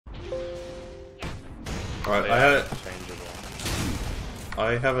Alright,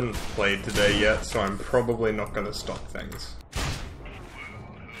 I haven't played today yet, so I'm probably not going to stop things.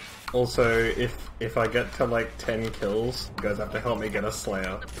 Also, if I get to like 10 kills, you guys have to help me get a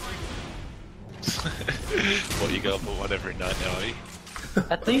Slayer. What, you go for one every night now, are you?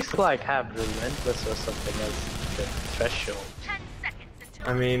 At least like have Relentless or something as the threshold.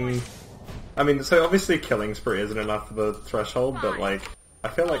 I mean, so obviously killing spree isn't enough for the threshold, but like, I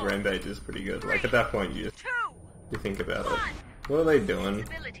feel like Rampage is pretty good. Like at that point, you think about it. What are they doing? You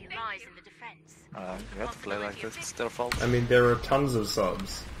have to play like this, it's their fault. I mean, there are tons of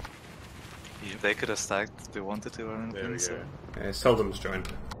subs. Yeah, they could have stacked if they wanted to or anything. There we so. go. Yeah, Seldom's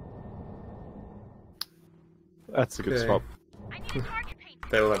joined. That's a good swap.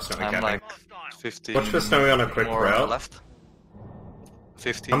 They will have Snowy I'm capping. like 15. Watch for Snowy on a quick more route. Left.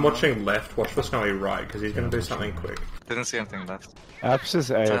 15. I'm watching left, watch for Snowy right, because he's going to do something quick. Didn't see anything left. Apps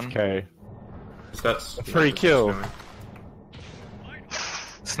is AFK. So that's A free kill. Snowy.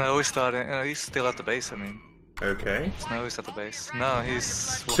 Snow is starting. He's still at the base. I mean, Okay. Snow is at the base. No, he's.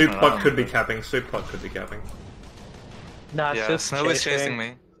 Soup Pod could be capping, Soup Pod could be capping. Nah, Yeah, just Snow is chasing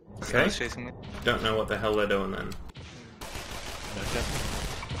me. Snow Okay. is chasing me. Don't know what the hell they're doing then.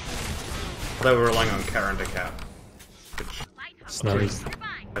 They were relying on Karen to cap. Which Snowy's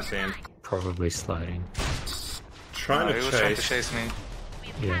I see him. probably sliding. Trying No, to he was trying to chase. chase me.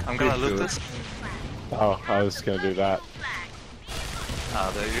 Yeah. I'm gonna Good, loot good. this. Oh, I was gonna do that.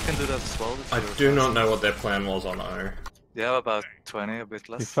 You can do that as well. if I you're do not fast. know what their plan was on O. You have about 20, a bit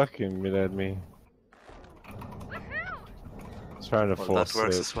He less. fucking mid me. Trying to Well, force that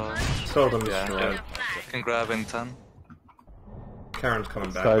works it. as well. Seldom's Yeah, joined. You can grab in 10. Karen's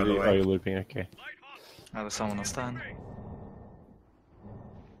coming back, So by the are you way. looping? Okay. Now there's someone on stand.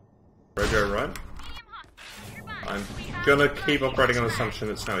 Rojo right. I'm gonna keep operating on the assumption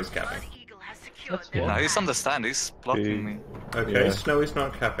that Snowy's capping. That's good. No, he's on the stand. He's blocking me. Okay, Yeah. Snowy's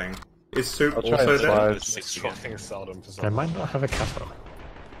not capping. Is Soup I'll try also and there? slide. It's extracting seldom for They some. might not have a kappa.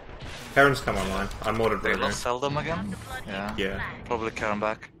 Karen's come online. I'm ordered They Rojo. lost Seldom again? Yeah. Yeah. Probably Karen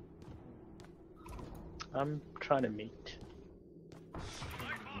back. I'm trying to meet.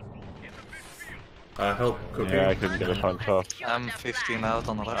 Help cooking. Yeah, I couldn't get a punch off. I'm 15 out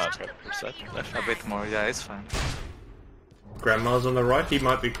on the left. Okay, reset. A bit more. Yeah, it's fine. Grandma's on the right, he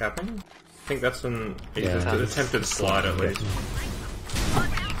might be capping. I think that's an attempted slide at least.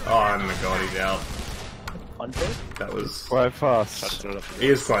 Oh my god, he's out. Hunter? That was... Quite fast. He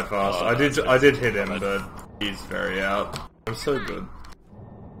is quite fast. I did hit him, but he's very out. I'm so good.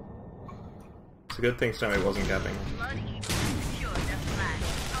 It's a good thing Snowy wasn't capping.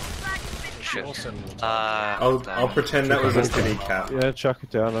 Shit. Wilson. I'll pretend that was a pity cap. Yeah, chuck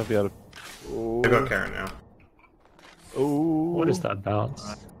it down. I'll be able to. Ooh. I got Karen now. Ooh. What is that bounce?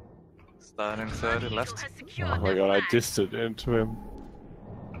 Starting 30 left. Oh my god, I dissed it into him.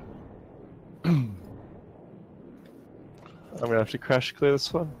 I'm gonna have to crash clear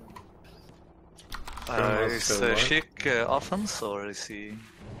this one. Is still alive? Chic offense or is he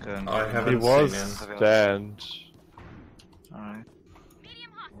going? I haven't He was seen him. stand. Alright.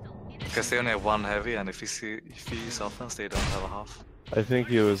 Because they only have one heavy, and if he's offense, they don't have a half. I think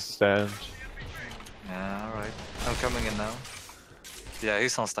he was stand. Yeah, alright. I'm coming in now. Yeah,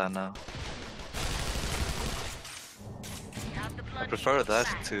 he's on stand now. I prefer that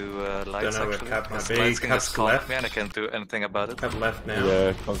to lights Don't know where actually. Cap might because be. lights can Cap's just comp left. me and I can't do anything about it. Cap left now.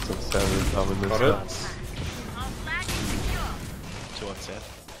 Yeah, constant stand is coming this Got time. it. To what's that?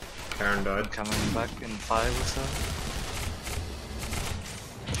 Karen died. Coming back in 5 or so.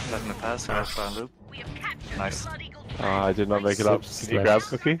 Let me pass and I'll try and loop. Nice. I did not make it up. Six Can you grab left.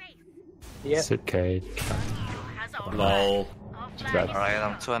 Cookie? Yeah. Sipcade. Lol. Grab. Alright,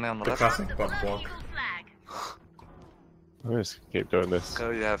 I'm 20 on the The left. classic butt block. I'm just gonna keep doing this. Go,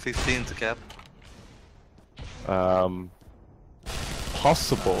 yeah, 15 to cap.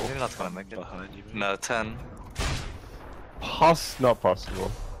 Possible. You're not gonna make it. Behind you. No, 10. Not possible.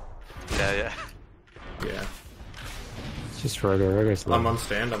 Yeah, yeah. Yeah. It's just Rogo's I'm low. on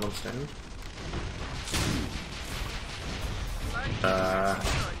stand, I'm on stand.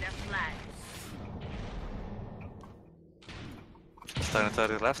 Starting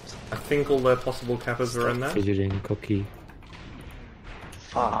 30 left. I think all their possible cappers are in there. Fidgeting cookie.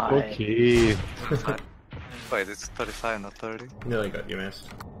 Fine. Cookie. Wait, it's 35, not 30. Nearly got you missed.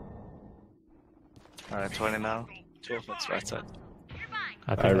 Alright, 20 now. 12 minutes right side.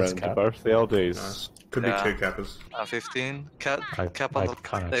 I I think that's ran to cap. both the LDs. Nice. Could Yeah. be two cappers. 15. I Cap on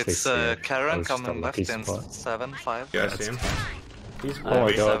can't the... actually It's see it. Karen It's just a coming left lucky in spot. 7, 5. Yeah, I see him. He's Oh my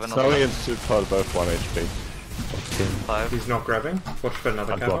grabbing. god, 7 on Snowy the and Supod both 1 HP. Boxed in. 5. He's not grabbing. Watch for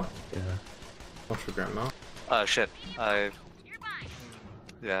another I capper. blocked. Yeah. Watch for grandma. Oh shit,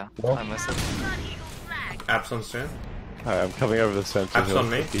 yeah, Well. I missed it. Apps on stand. Alright, I'm coming over the center. Apps hill. on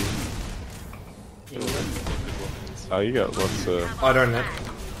me. Oh, you got lots of I don't know.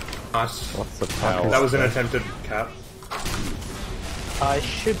 Nice. power. That was an attempted cap. I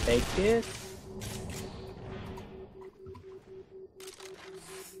should make it.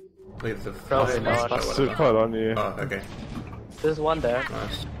 Leave the Probably not. Super on you. Oh, okay. There's one there.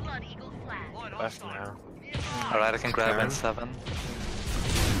 Nice. Left now. Alright, I can grab Karen? in 7.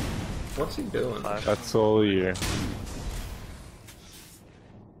 What's he doing? 5. That's all you.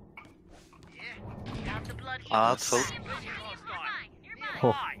 I'm out full.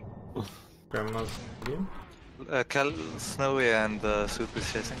 Oh, Grandma's you? Snowy and Soup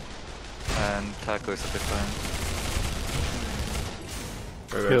is chasing. And Taco is a bit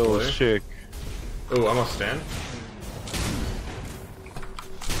behind. kill chick. Oh, I'm off stand.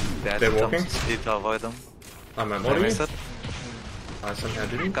 Yeah, They're it walking? comes speed to avoid them. I'm at I body. missed it. I somehow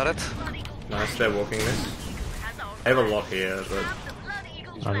didn't. Got it. Nice, they're walking this. I have a lot here, but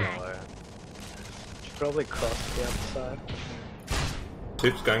I'm Should probably cross the other side.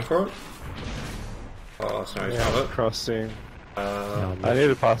 Soup's going for it. Oh, Snowy's got it. Crossing. no, I need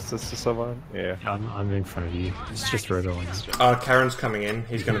to pass this to someone. Yeah. I'm in front of you. It's just Roto on you. Karen's coming in.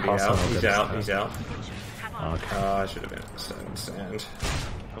 He's gonna be Pass out. on, He's I'll out. get He's this out. Okay. I should have been at stand.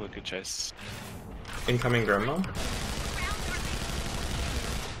 Have a good chase. Incoming grandma.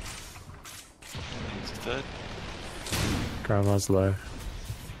 He's a third. Grandma's low.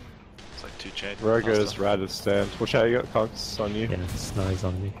 It's like 2 chain. Rogo's right at stand. Watch out, you got conks on you. Yeah, Snow's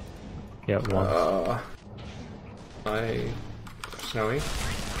on me. Yeah, one. Snowy.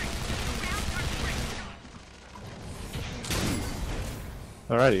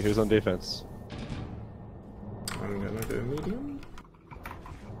 Alrighty, who's on defense? I'm gonna do medium.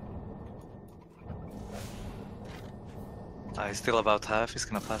 He's still about half, he's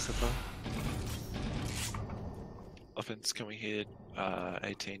gonna pass it though. Offense, can we hit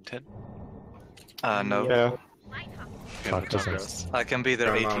 18, 10? No. Yeah. Okay, Fuck, what time doesn't- goes? I can be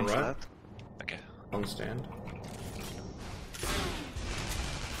there Grandma 18 right? flat. Okay. On stand.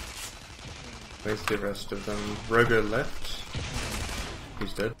 Where's the rest of them? Rogo left.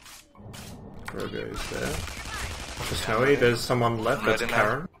 He's dead. Rogo is there. For Snowy, there's someone left. That's Ready now?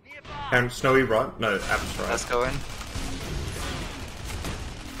 Karen. Karen, Snowy right? No, App's right. Let's go in.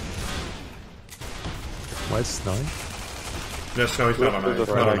 Where's Snow? No, Snowy's not on A. He's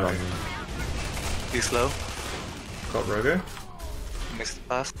not on A. He's low. Got Rogo. Missed the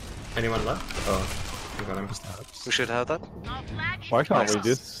pass. Anyone left? Oh, I got him. We should have that. Why can't we Nice.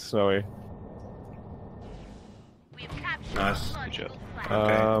 do Snowy? Nice. Good job.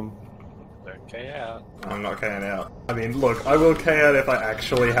 Okay. Okay, out. I'm not K'ing out. I mean, look, I will K out if I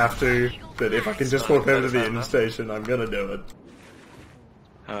actually have to, but if I can just walk over to the in station, I'm gonna do it.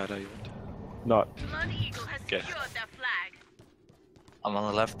 How are you? Not. Okay. I'm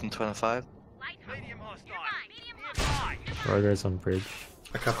on the left in 25. Roto's on bridge.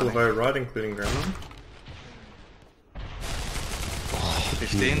 A couple of O right, including Grandma.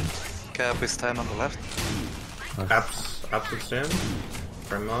 15. Cap is 10 on the left. Apps at stand.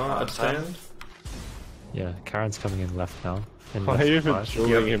 Grandma at stand. Yeah, Karen's coming in left now. In Why are left you even right.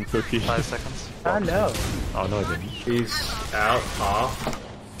 drilling him, Cookie? 5 seconds. I know. Oh no, I didn't. He's out half.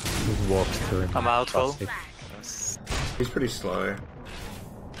 He walked through him. I'm out full. Plastic. He's pretty slow.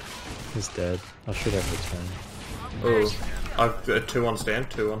 He's dead. I should have returned. Oh, I've two on stand.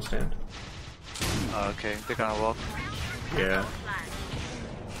 Two on stand. Okay, they're gonna walk. Yeah,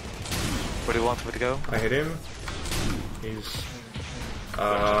 Where do you want me to go? I hit him. He's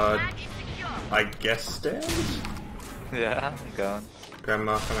I guess stand. Yeah, I'm going.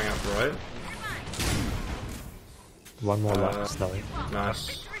 Grandma coming up right. One more left, Snowy.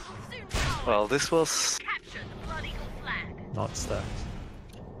 Nice. Well, this was... Not stacked.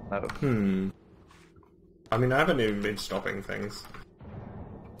 No. I mean, I haven't even been stopping things.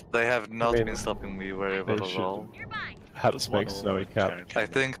 They have not mean, been stopping me very well they at all. How to make Snowy cap. I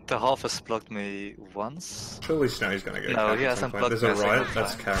think the half has blocked me once. Surely Snow's gonna go. No, cap he at some hasn't point. blocked There's a me a right. single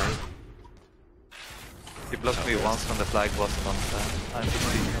That's time. Karen. He blocked me once when the flag wasn't on stand. I'm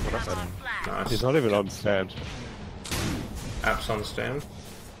 15 on the left. Nice. He's not even on stand. Apps on stand.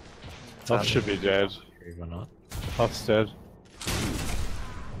 Huff should be dead. Or not. Huff's dead.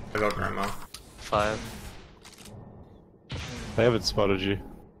 I got Grandma. 5. They haven't spotted you.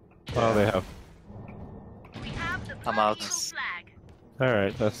 Oh, they have. I'm out.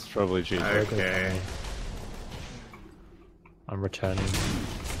 Alright, that's probably GG. Okay. I'm returning.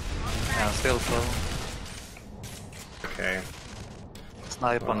 Yeah, I'm still full. Okay.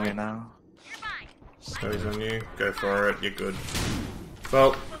 Snipe on me now. So he's on you. Go for it. You're good.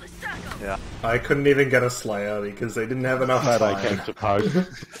 Well, Yeah. I couldn't even get a Slayer because they didn't have enough Glad I time. came to Pug.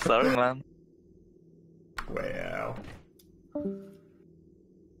 Sorry, man. Wow.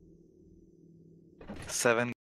 7